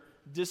 we are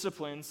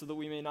disciplined so that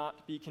we may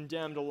not be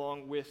condemned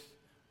along with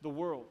the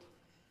world."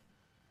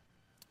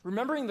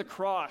 Remembering the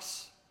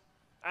cross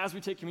as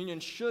we take communion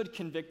should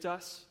convict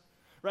us,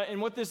 right?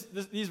 And what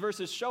these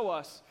verses show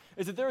us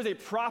is that there is a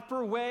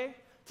proper way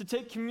to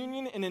take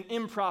communion and an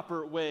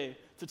improper way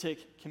to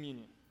take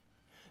communion.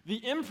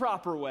 The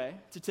improper way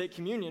to take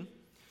communion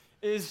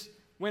is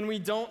when we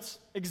don't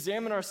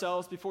examine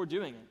ourselves before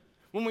doing it,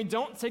 when we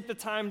don't take the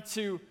time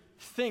to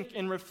think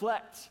and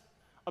reflect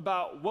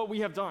about what we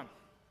have done,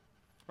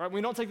 right?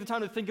 We don't take the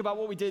time to think about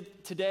what we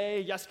did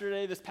today,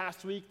 yesterday, this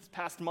past week, this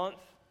past month.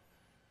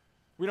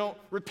 We don't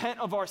repent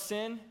of our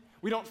sin.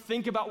 We don't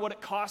think about what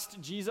it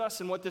cost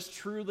Jesus and what this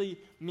truly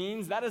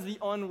means. That is the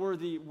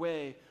unworthy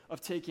way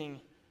of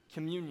taking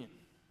communion,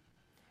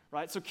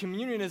 right? So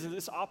communion is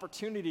this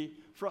opportunity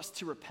for us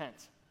to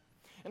repent.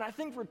 And I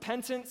think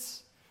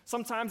repentance,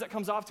 sometimes that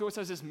comes off to us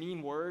as this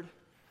mean word.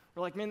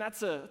 We're like, man,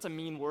 that's a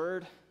mean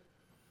word.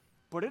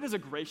 But it is a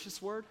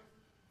gracious word,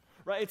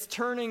 right? It's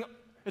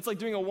like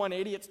doing a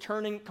 180. It's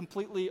turning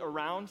completely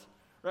around,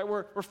 right?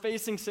 We're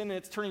facing sin and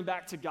it's turning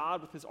back to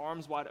God with his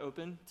arms wide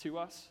open to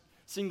us,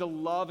 seeing the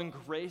love and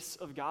grace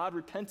of God.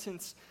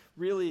 Repentance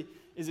really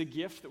is a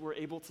gift that we're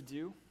able to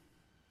do.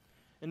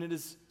 And it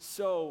is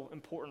so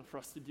important for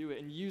us to do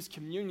it and use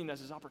communion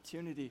as this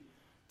opportunity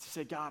to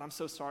say, God, I'm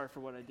so sorry for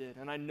what I did.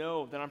 And I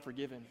know that I'm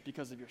forgiven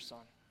because of your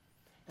Son.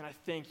 And I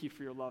thank you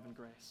for your love and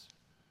grace.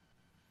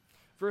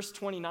 Verse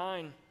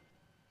 29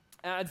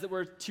 adds that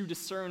we're to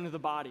discern the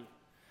body.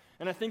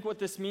 And I think what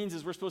this means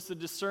is we're supposed to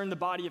discern the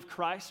body of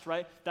Christ,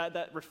 right?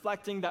 That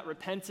reflecting, that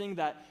repenting,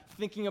 that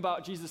thinking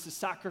about Jesus'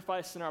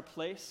 sacrifice in our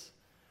place.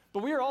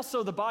 But we are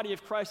also the body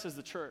of Christ as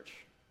the church.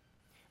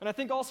 And I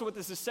think also what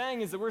this is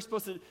saying is that we're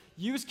supposed to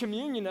use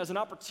communion as an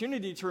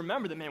opportunity to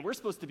remember that, man, we're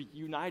supposed to be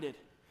united.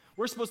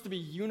 We're supposed to be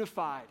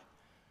unified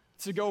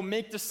to go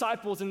make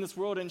disciples in this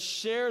world and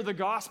share the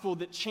gospel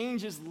that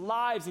changes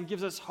lives and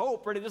gives us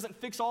hope, right? It doesn't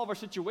fix all of our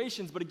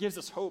situations, but it gives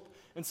us hope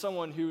in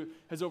someone who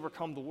has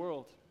overcome the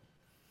world.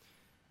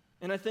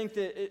 And I think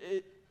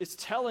that it's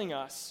telling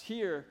us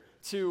here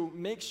to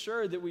make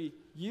sure that we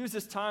use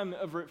this time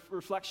of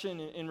reflection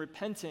and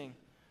repenting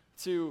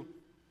to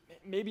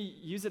maybe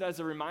use it as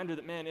a reminder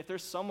that, man, if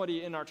there's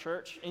somebody in our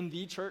church, in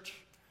the church,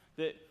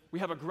 that we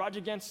have a grudge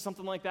against,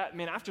 something like that,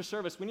 man, after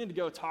service, we need to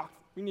go talk,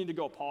 we need to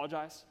go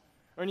apologize,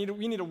 or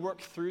we need to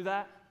work through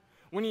that.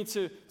 We need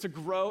to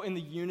grow in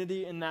the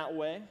unity in that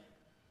way.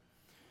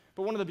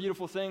 But one of the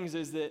beautiful things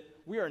is that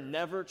we are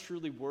never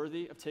truly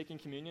worthy of taking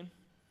communion.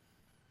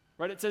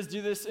 Right? It says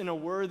do this in a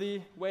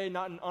worthy way,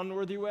 not an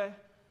unworthy way.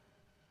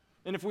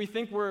 And if we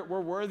think we're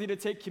worthy to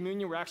take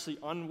communion, we're actually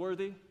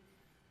unworthy.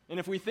 And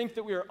if we think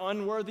that we are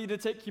unworthy to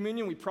take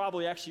communion, we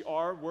probably actually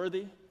are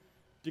worthy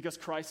because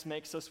Christ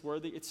makes us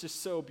worthy. It's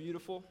just so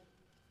beautiful.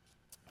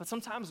 But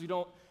sometimes we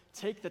don't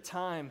take the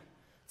time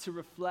to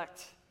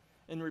reflect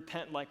and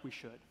repent like we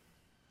should.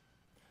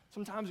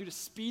 Sometimes we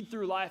just speed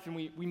through life and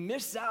we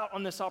miss out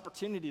on this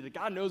opportunity that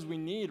God knows we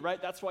need,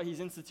 right? That's why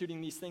he's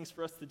instituting these things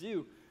for us to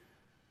do.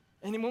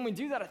 And then when we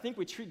do that, I think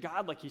we treat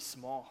God like he's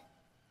small.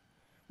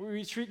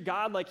 We treat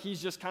God like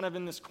he's just kind of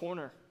in this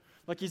corner,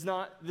 like he's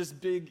not this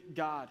big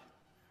God.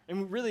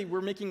 And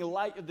we're making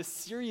light of the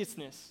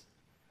seriousness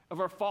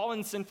of our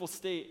fallen, sinful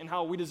state and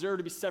how we deserve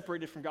to be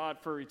separated from God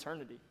for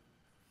eternity.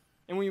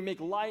 And we make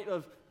light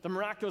of the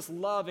miraculous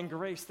love and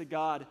grace that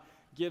God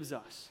gives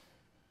us.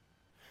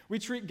 We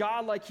treat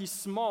God like he's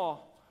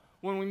small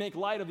when we make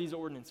light of these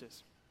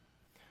ordinances.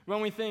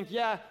 When we think,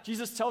 yeah,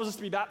 Jesus tells us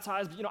to be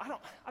baptized, but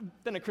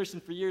I've been a Christian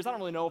for years. I don't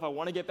really know if I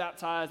want to get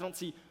baptized. I don't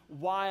see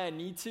why I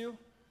need to.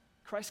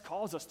 Christ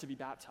calls us to be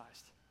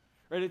baptized,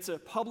 right? It's a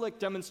public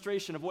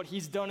demonstration of what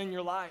he's done in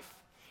your life.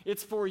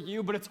 It's for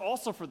you, but it's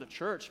also for the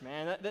church,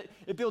 man.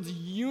 It builds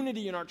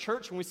unity in our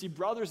church when we see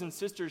brothers and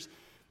sisters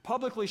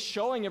publicly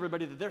showing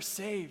everybody that they're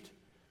saved,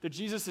 that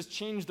Jesus has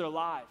changed their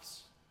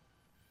lives.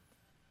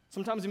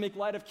 Sometimes we make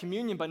light of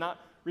communion by not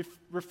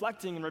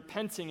reflecting and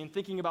repenting and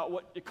thinking about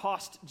what it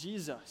cost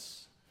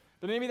Jesus.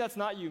 But maybe that's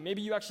not you.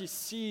 Maybe you actually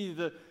see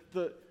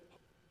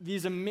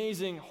these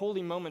amazing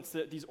holy moments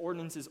that these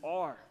ordinances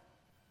are.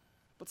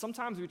 But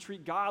sometimes we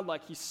treat God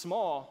like he's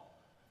small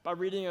by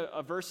reading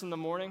a verse in the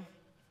morning,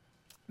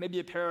 maybe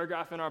a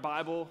paragraph in our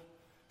Bible,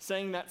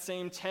 saying that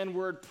same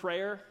 10-word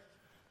prayer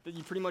that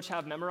you pretty much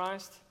have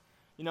memorized,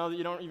 that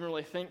you don't even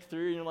really think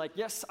through. You're like,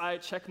 yes, I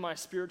check my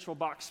spiritual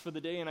box for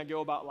the day and I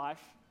go about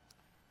life.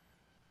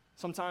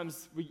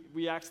 Sometimes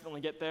we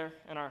accidentally get there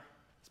in our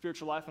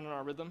spiritual life and in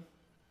our rhythm.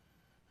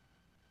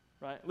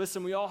 right?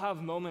 Listen, we all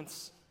have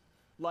moments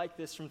like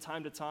this from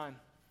time to time.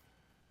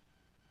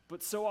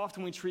 But so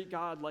often we treat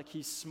God like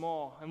he's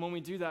small. And when we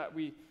do that,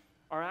 we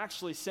are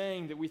actually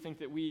saying that we think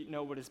that we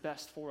know what is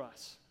best for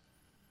us.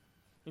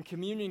 And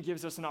communion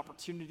gives us an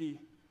opportunity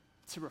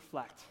to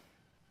reflect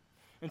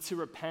and to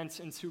repent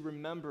and to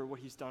remember what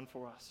he's done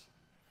for us.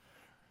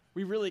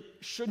 We really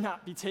should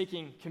not be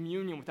taking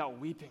communion without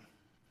weeping,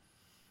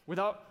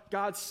 without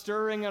God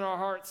stirring in our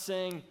hearts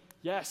saying,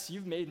 yes,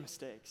 you've made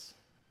mistakes,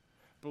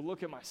 but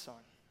look at my son.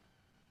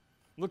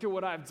 Look at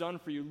what I've done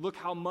for you. Look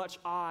how much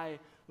I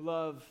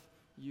love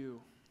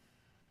you.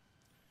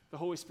 The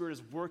Holy Spirit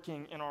is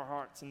working in our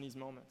hearts in these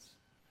moments,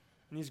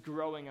 and he's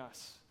growing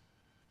us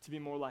to be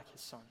more like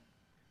his son.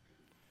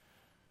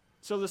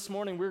 So this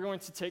morning, we're going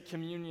to take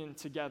communion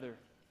together.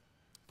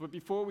 But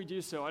before we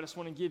do so, I just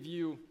want to give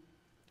you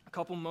a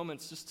couple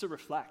moments just to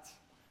reflect,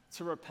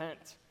 to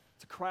repent,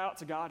 to cry out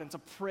to God, and to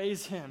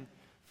praise him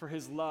for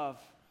his love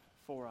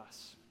for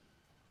us.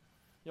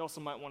 You also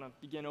might want to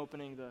begin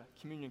opening the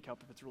communion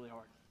cup if it's really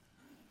hard.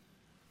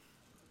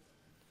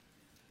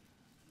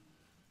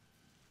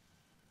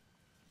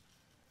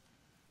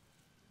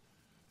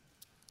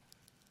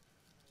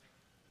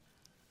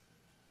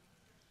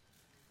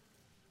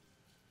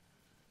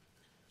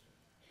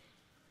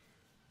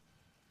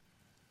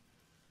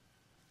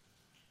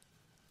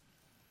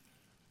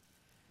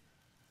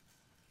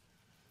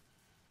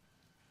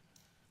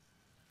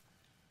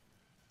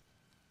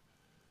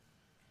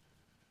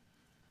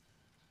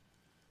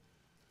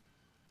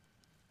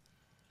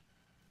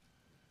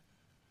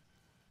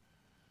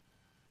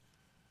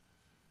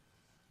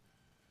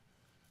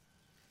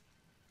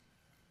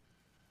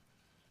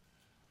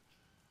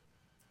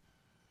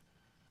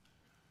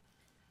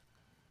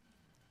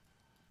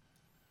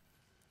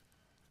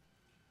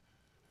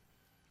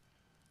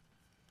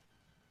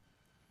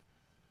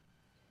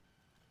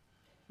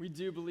 We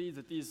do believe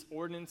that these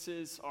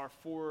ordinances are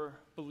for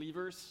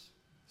believers.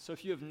 So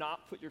if you have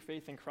not put your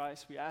faith in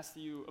Christ, we ask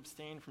that you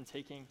abstain from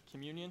taking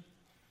communion.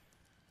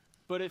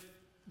 But if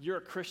you're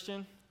a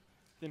Christian,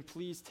 then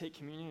please take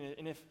communion.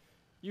 And if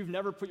you've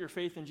never put your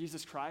faith in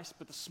Jesus Christ,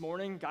 but this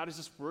morning God is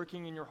just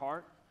working in your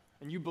heart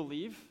and you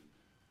believe,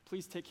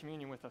 please take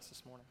communion with us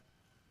this morning.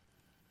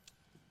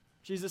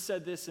 Jesus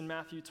said this in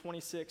Matthew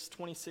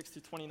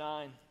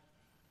 26:26-29.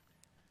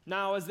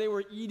 Now, as they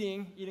were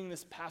eating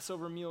this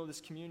Passover meal,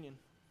 this communion,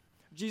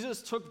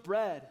 Jesus took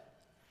bread,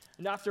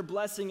 and after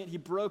blessing it, he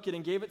broke it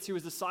and gave it to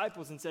his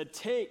disciples and said,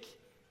 "Take,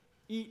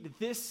 eat,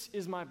 this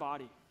is my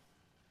body."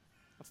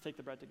 Let's take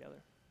the bread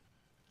together.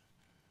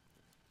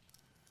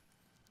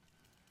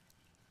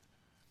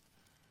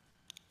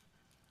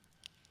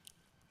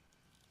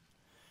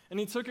 And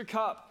he took a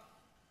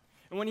cup,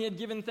 and when he had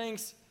given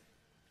thanks,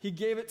 he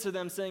gave it to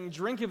them, saying,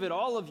 "Drink of it,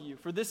 all of you,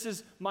 for this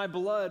is my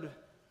blood,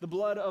 the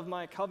blood of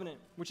my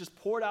covenant, which is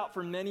poured out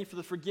for many for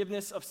the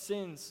forgiveness of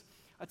sins.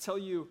 I tell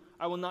you,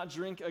 I will not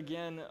drink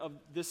again of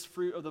this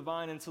fruit of the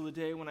vine until the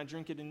day when I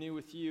drink it anew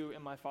with you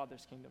in my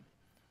Father's kingdom."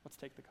 Let's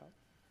take the cup.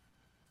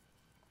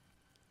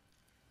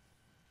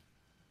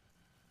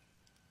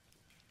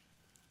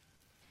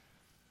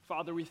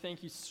 Father, we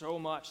thank you so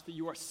much that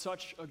you are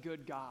such a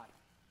good God,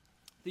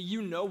 that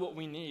you know what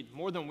we need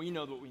more than we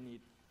know what we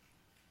need.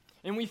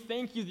 And we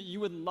thank you that you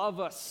would love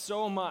us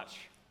so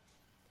much,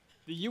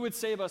 that you would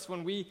save us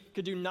when we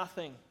could do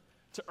nothing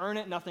to earn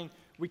it, nothing.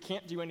 We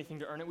can't do anything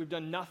to earn it. We've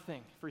done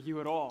nothing for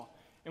you at all.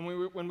 And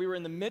when we were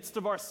in the midst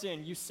of our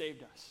sin, you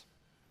saved us.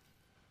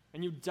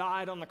 And you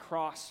died on the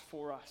cross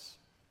for us.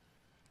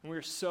 And we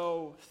are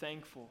so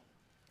thankful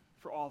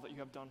for all that you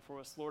have done for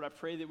us. Lord, I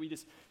pray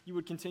that you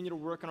would continue to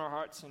work in our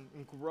hearts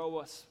and grow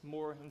us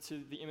more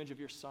into the image of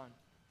your Son.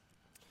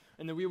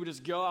 And that we would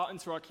just go out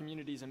into our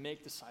communities and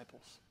make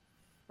disciples.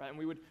 Right? And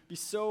we would be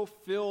so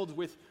filled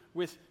with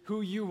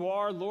who you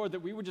are, Lord, that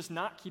we would just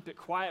not keep it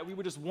quiet. We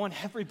would just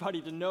want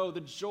everybody to know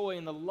the joy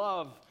and the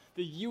love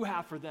that you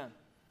have for them,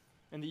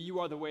 and that you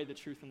are the way, the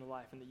truth, and the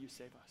life, and that you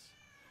save us.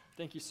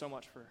 Thank you so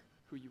much for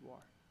who you are.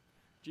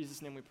 In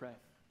Jesus' name we pray.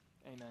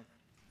 Amen.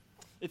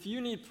 If you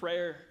need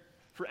prayer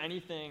for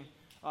anything,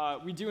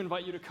 we do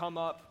invite you to come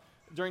up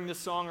during this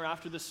song or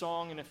after this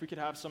song, and if we could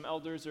have some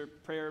elders or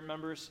prayer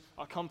members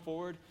come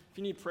forward. If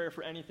you need prayer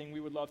for anything, we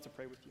would love to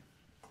pray with you.